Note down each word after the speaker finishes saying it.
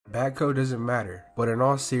Bad code doesn't matter. But in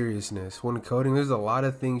all seriousness, when coding, there's a lot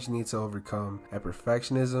of things you need to overcome, and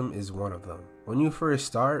perfectionism is one of them. When you first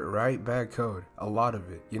start, write bad code. A lot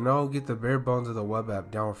of it. Get the bare bones of the web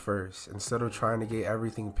app down first, instead of trying to get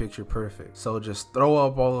everything picture perfect. So just throw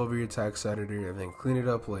up all over your text editor and then clean it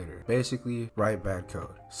up later. Basically, write bad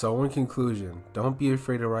code. So in conclusion, don't be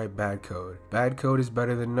afraid to write bad code. Bad code is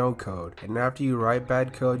better than no code. And after you write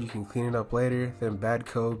bad code, you can clean it up later, then bad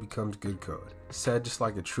code becomes good code. Said just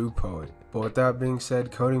like a true poet. But with that being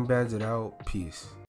said, coding bans it out. Peace.